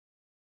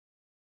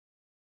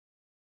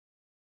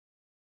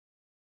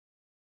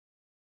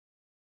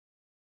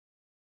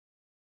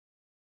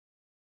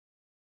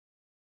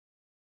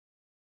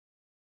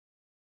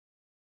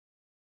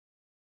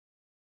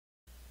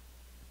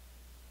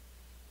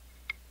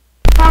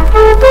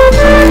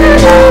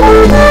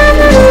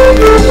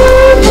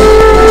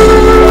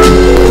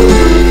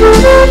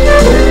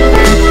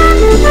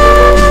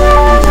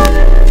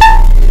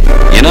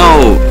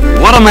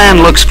a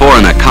man looks for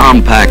in a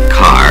compact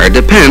car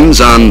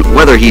depends on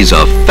whether he's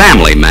a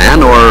family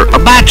man or a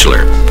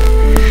bachelor.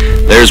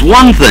 There's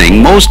one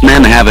thing most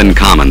men have in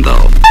common,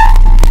 though,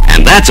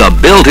 and that's a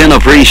built-in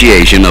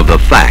appreciation of the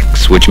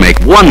facts which make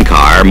one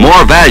car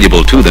more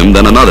valuable to them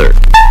than another.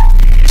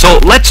 So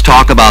let's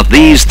talk about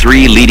these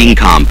three leading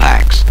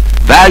compacts,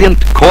 Valiant,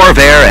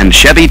 Corvair, and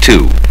Chevy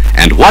II,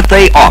 and what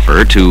they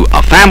offer to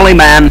a family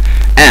man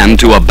and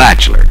to a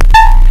bachelor.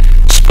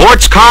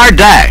 Sports car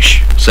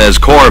dash, says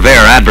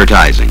Corvair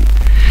advertising.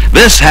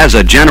 This has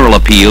a general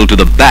appeal to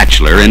the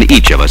bachelor in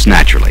each of us,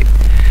 naturally.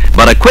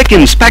 But a quick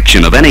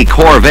inspection of any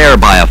Corvair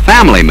by a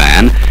family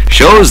man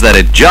shows that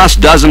it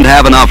just doesn't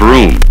have enough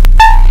room.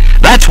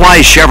 That's why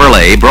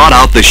Chevrolet brought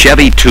out the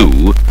Chevy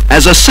II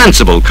as a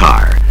sensible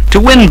car to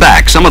win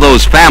back some of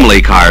those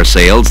family car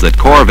sales that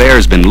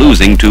Corvair's been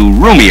losing to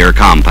roomier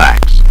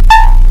compacts.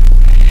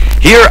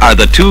 Here are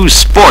the two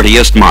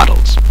sportiest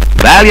models,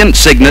 Valiant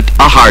Signet,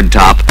 a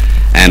hardtop,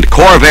 and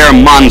Corvair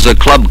Monza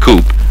Club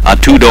Coupe, a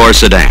two-door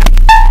sedan.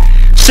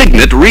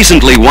 Signet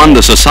recently won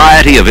the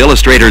Society of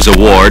Illustrators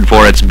Award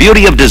for its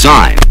beauty of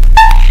design.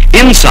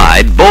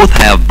 Inside, both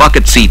have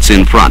bucket seats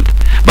in front,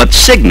 but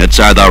Signets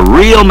are the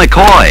real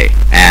McCoy.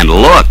 And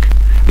look,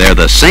 they're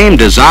the same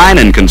design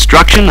and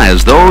construction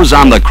as those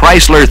on the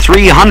Chrysler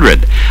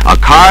 300, a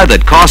car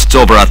that costs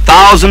over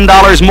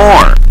 $1,000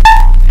 more.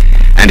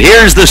 And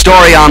here's the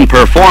story on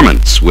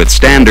performance with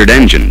standard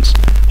engines,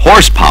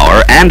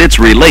 horsepower, and its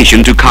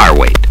relation to car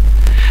weight.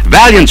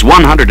 Valiant's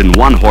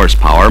 101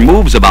 horsepower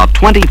moves about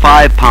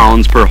 25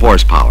 pounds per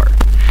horsepower.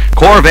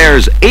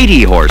 Corvair's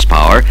 80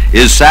 horsepower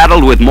is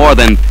saddled with more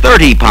than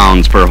 30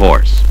 pounds per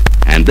horse.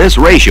 And this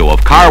ratio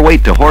of car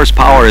weight to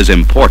horsepower is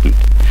important.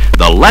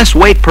 The less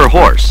weight per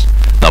horse,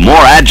 the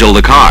more agile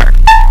the car.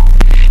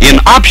 In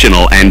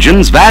optional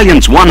engines,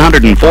 Valiant's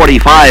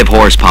 145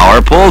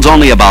 horsepower pulls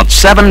only about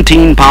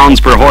 17 pounds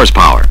per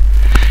horsepower.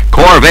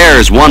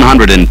 Corvair's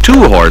 102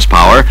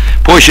 horsepower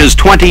pushes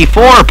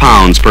 24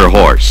 pounds per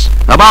horse,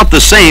 about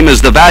the same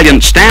as the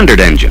Valiant standard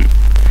engine.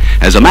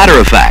 As a matter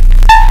of fact,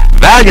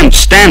 Valiant's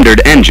standard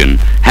engine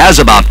has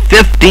about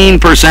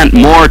 15%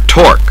 more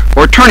torque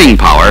or turning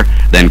power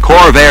than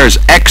Corvair's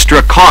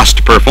extra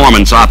cost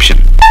performance option.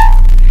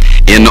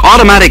 In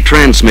automatic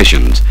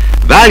transmissions,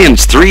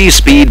 Valiant's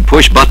 3-speed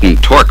push-button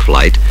torque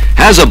flight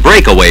has a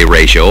breakaway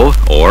ratio,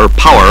 or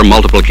power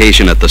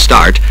multiplication at the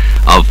start,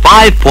 of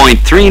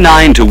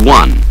 5.39 to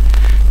 1.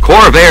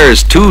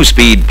 Corvair's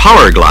 2-speed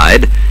power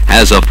glide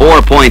has a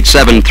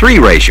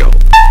 4.73 ratio.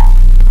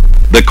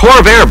 The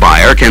Corvair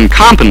buyer can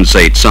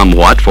compensate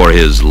somewhat for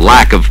his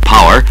lack of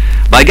power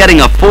by getting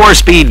a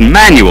 4-speed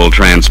manual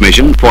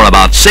transmission for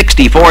about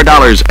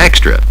 $64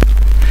 extra.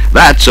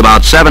 That's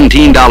about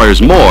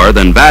 $17 more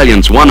than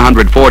Valiant's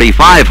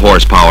 145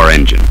 horsepower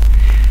engine.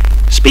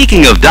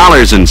 Speaking of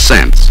dollars and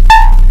cents,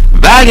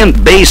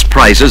 Valiant base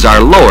prices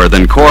are lower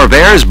than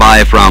Corvair's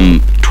by from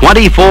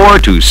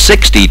 $24 to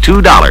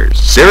 $62,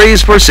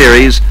 series for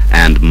series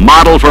and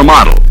model for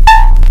model.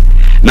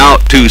 Now,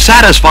 to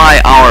satisfy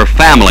our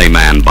family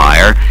man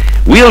buyer,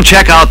 we'll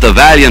check out the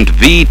Valiant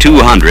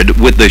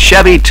V200 with the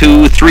Chevy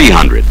II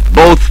 300,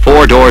 both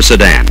four-door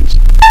sedans.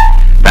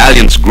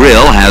 Valiant's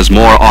grille has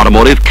more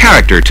automotive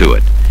character to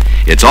it.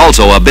 It's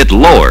also a bit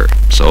lower,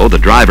 so the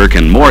driver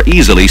can more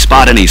easily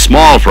spot any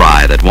small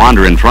fry that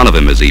wander in front of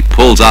him as he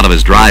pulls out of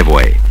his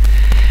driveway.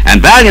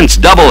 And Valiant's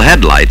double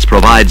headlights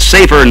provide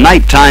safer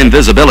nighttime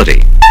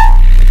visibility.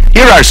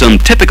 Here are some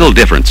typical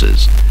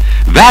differences.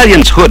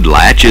 Valiant's hood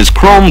latch is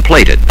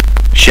chrome-plated.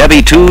 Chevy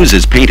II's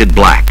is painted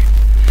black.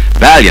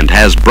 Valiant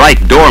has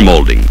bright door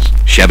moldings.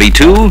 Chevy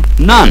II,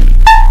 none.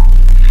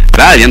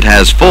 Valiant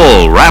has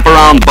full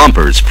wraparound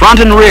bumpers, front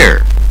and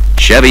rear.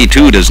 Chevy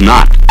II does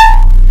not.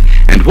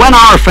 And when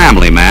our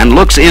family man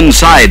looks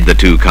inside the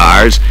two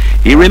cars,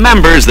 he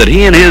remembers that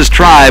he and his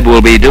tribe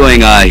will be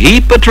doing a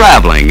heap of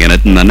traveling in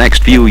it in the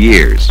next few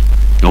years.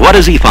 What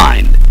does he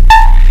find?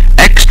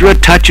 Extra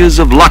touches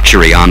of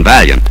luxury on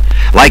Valiant,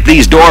 like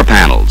these door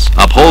panels,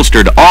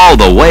 upholstered all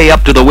the way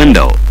up to the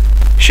window.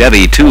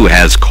 Chevy II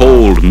has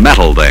cold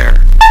metal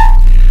there.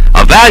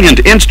 A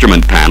Valiant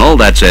instrument panel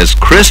that's as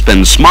crisp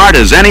and smart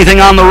as anything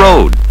on the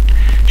road.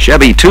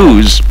 Chevy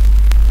II's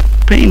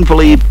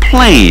painfully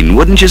plain,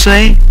 wouldn't you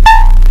say?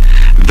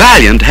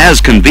 Valiant has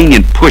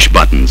convenient push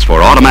buttons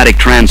for automatic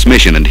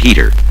transmission and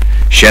heater.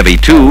 Chevy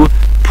II,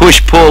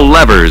 push-pull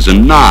levers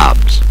and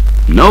knobs.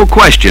 No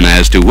question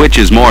as to which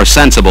is more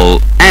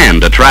sensible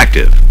and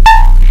attractive.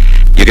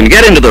 You can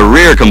get into the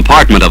rear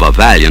compartment of a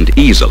Valiant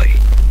easily.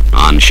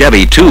 On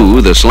Chevy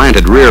II, the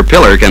slanted rear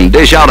pillar can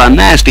dish out a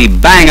nasty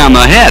bang on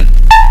the head.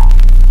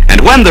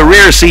 And when the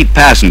rear seat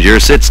passenger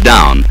sits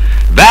down,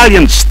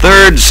 Valiant's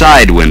third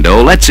side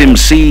window lets him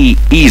see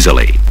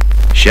easily.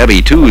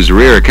 Chevy II's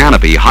rear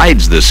canopy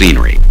hides the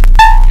scenery.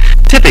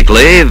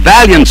 Typically,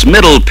 Valiant's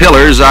middle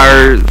pillars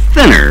are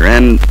thinner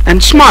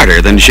and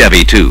smarter than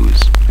Chevy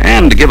II's,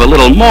 and give a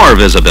little more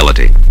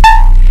visibility.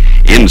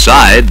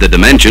 Inside, the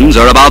dimensions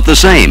are about the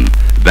same.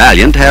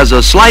 Valiant has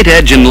a slight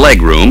edge in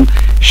leg room.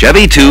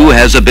 Chevy II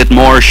has a bit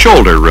more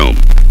shoulder room.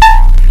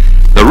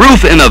 The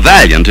roof in a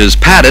Valiant is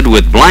padded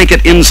with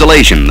blanket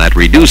insulation that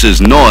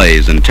reduces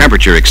noise and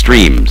temperature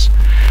extremes.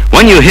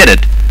 When you hit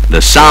it,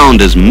 the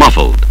sound is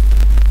muffled.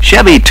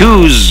 Chevy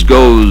II's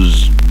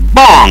goes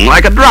bong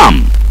like a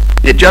drum.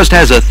 It just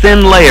has a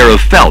thin layer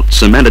of felt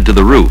cemented to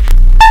the roof.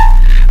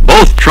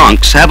 Both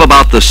trunks have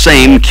about the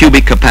same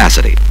cubic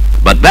capacity,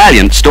 but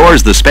Valiant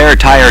stores the spare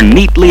tire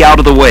neatly out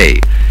of the way,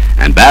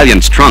 and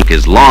Valiant's trunk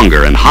is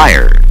longer and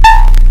higher.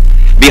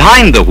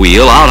 Behind the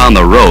wheel, out on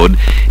the road,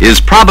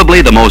 is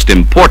probably the most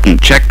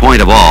important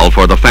checkpoint of all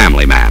for the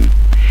family man.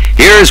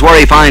 Here's where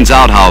he finds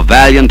out how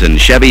Valiant and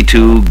Chevy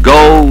II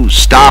go,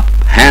 stop,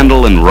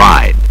 handle, and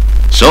ride.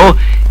 So,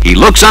 he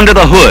looks under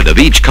the hood of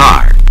each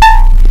car.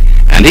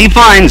 And he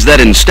finds that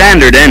in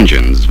standard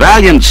engines,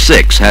 Valiant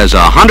 6 has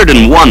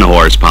 101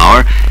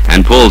 horsepower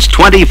and pulls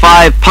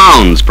 25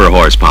 pounds per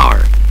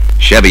horsepower.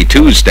 Chevy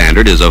II's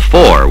standard is a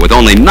 4 with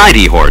only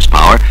 90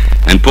 horsepower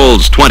and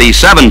pulls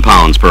 27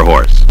 pounds per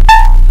horse.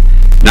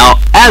 Now,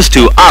 as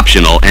to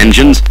optional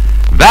engines,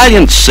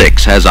 Valiant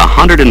 6 has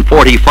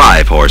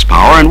 145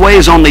 horsepower and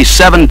weighs only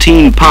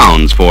 17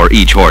 pounds for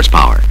each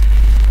horsepower.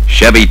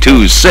 Chevy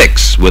II's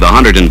 6 with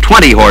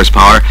 120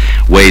 horsepower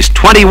weighs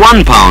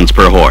 21 pounds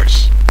per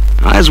horse.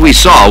 As we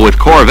saw with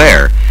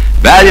Corvair,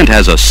 Valiant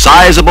has a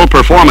sizable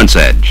performance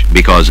edge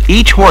because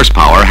each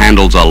horsepower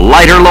handles a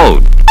lighter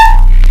load.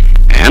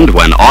 And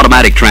when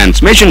automatic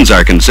transmissions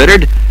are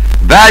considered,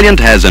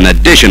 Valiant has an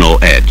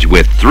additional edge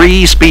with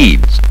 3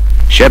 speeds.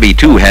 Chevy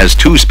II has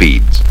 2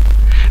 speeds.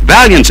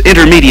 Valiant's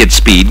intermediate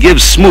speed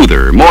gives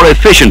smoother, more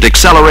efficient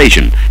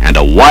acceleration and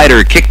a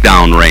wider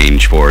kickdown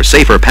range for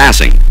safer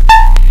passing.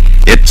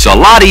 It's a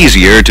lot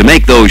easier to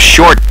make those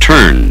short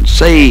turns,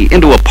 say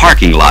into a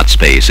parking lot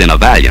space in a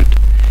Valiant.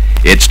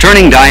 Its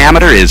turning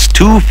diameter is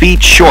 2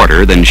 feet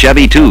shorter than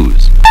Chevy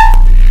II's.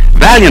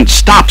 Valiant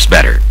stops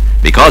better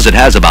because it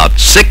has about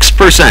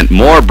 6%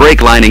 more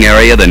brake lining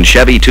area than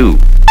Chevy II.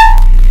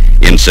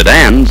 In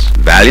sedans,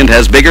 Valiant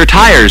has bigger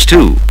tires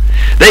too.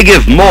 They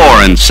give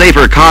more and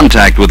safer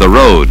contact with the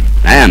road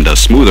and a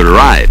smoother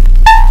ride.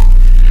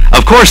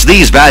 Of course,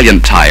 these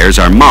Valiant tires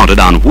are mounted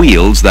on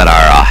wheels that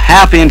are a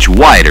half-inch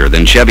wider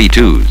than Chevy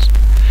II's.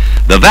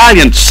 The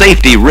Valiant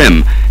safety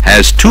rim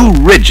has 2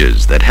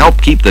 ridges that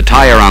help keep the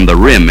tire on the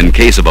rim in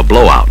case of a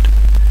blowout.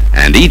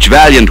 And each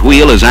Valiant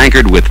wheel is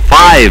anchored with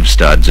 5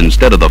 studs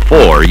instead of the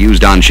 4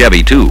 used on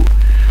Chevy II.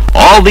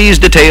 All these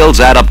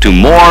details add up to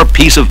more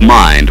peace of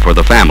mind for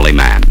the family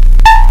man.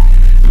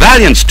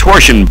 Valiant's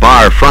torsion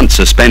bar front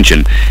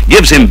suspension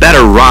gives him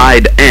better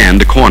ride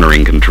and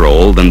cornering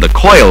control than the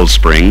coil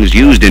springs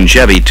used in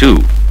Chevy II.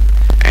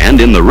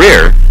 And in the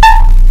rear,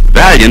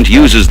 Valiant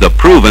uses the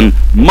proven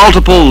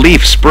multiple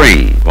leaf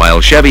spring, while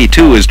Chevy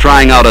II is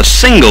trying out a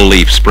single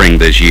leaf spring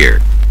this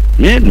year.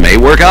 It may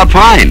work out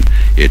fine.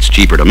 It's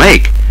cheaper to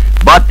make,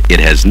 but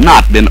it has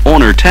not been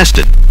owner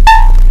tested.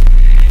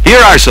 Here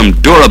are some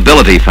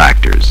durability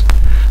factors.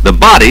 The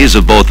bodies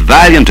of both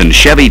Valiant and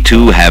Chevy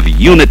II have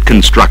unit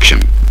construction,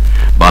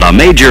 but a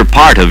major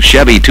part of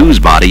Chevy II's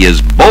body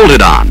is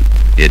bolted on.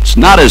 It's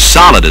not as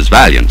solid as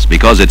Valiant's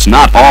because it's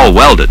not all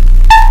welded.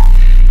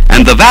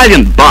 And the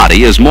Valiant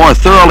body is more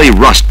thoroughly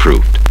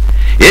rust-proofed.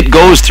 It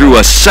goes through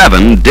a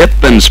 7 dip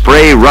and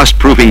spray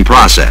rust-proofing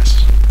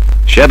process.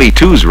 Chevy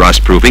II's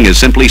rust-proofing is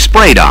simply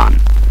sprayed on.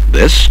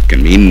 This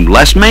can mean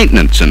less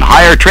maintenance and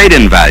higher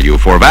trade-in value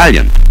for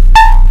Valiant.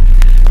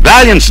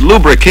 Valiant's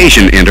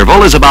lubrication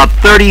interval is about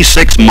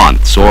 36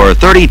 months or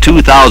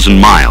 32,000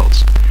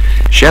 miles.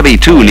 Chevy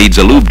II needs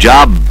a lube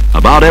job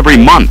about every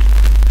month.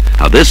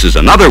 Now this is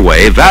another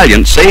way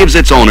Valiant saves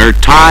its owner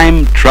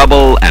time,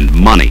 trouble, and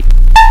money.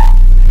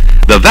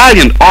 The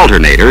Valiant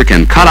alternator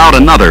can cut out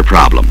another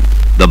problem,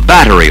 the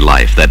battery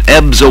life that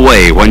ebbs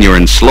away when you're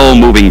in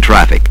slow-moving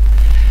traffic.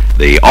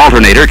 The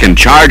alternator can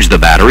charge the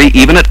battery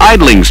even at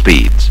idling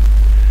speeds.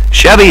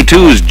 Chevy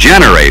II's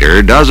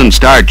generator doesn't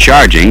start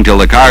charging till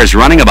the car's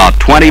running about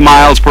 20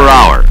 miles per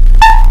hour.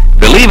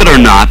 Believe it or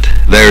not,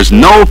 there's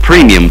no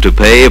premium to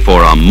pay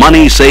for a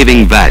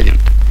money-saving Valiant.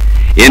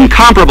 In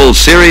comparable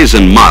series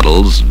and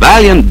models,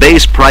 Valiant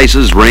base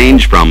prices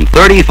range from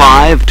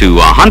 $35 to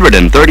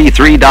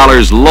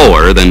 $133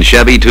 lower than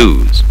Chevy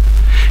II's.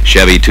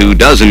 Chevy II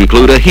does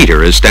include a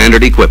heater as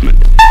standard equipment.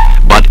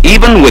 But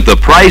even with the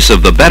price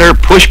of the better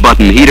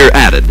push-button heater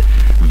added,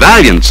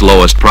 Valiant's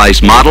lowest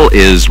price model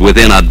is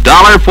within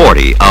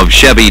 $1.40 of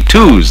Chevy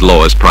II's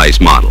lowest price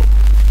model.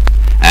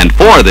 And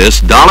for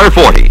this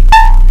 $1.40,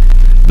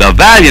 the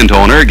Valiant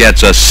owner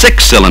gets a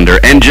 6-cylinder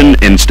engine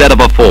instead of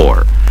a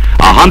 4,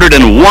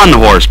 101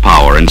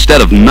 horsepower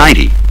instead of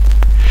 90.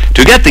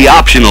 To get the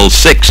optional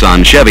 6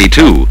 on Chevy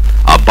II,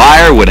 a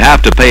buyer would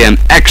have to pay an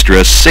extra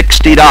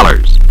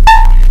 $60.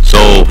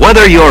 So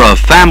whether you're a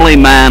family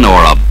man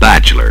or a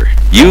bachelor,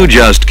 you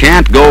just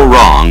can't go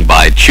wrong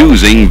by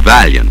choosing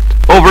Valiant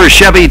over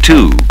Chevy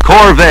II,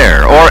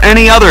 Corvair, or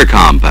any other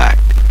compact.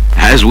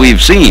 As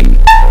we've seen,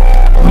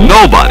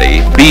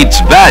 nobody beats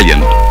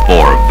Valiant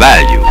for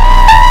value.